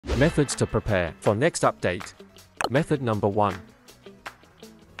Methods to prepare for next update. Method number 1.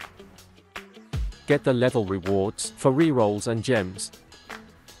 Get the level rewards for rerolls and gems.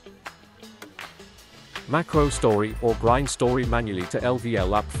 Macro story or grind story manually to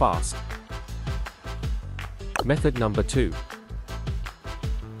LVL up fast. Method number 2.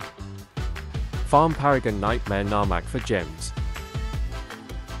 Farm Paragon Nightmare Narmak for gems.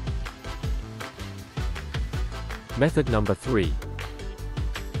 Method number 3.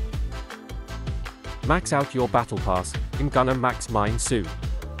 Max out your battle pass in Gunner Max Mine soon.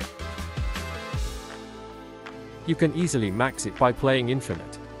 You can easily max it by playing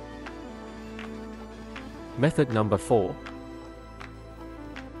Infinite. Method number 4.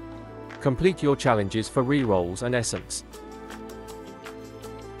 Complete your challenges for rerolls and essence.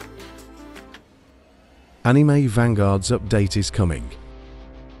 Anime Vanguards update is coming.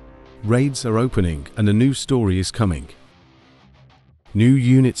 Raids are opening and a new story is coming. New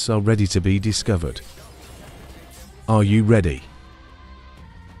units are ready to be discovered. Are you ready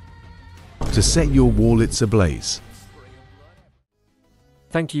to set your wallets ablaze?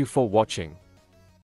 Thank you for watching.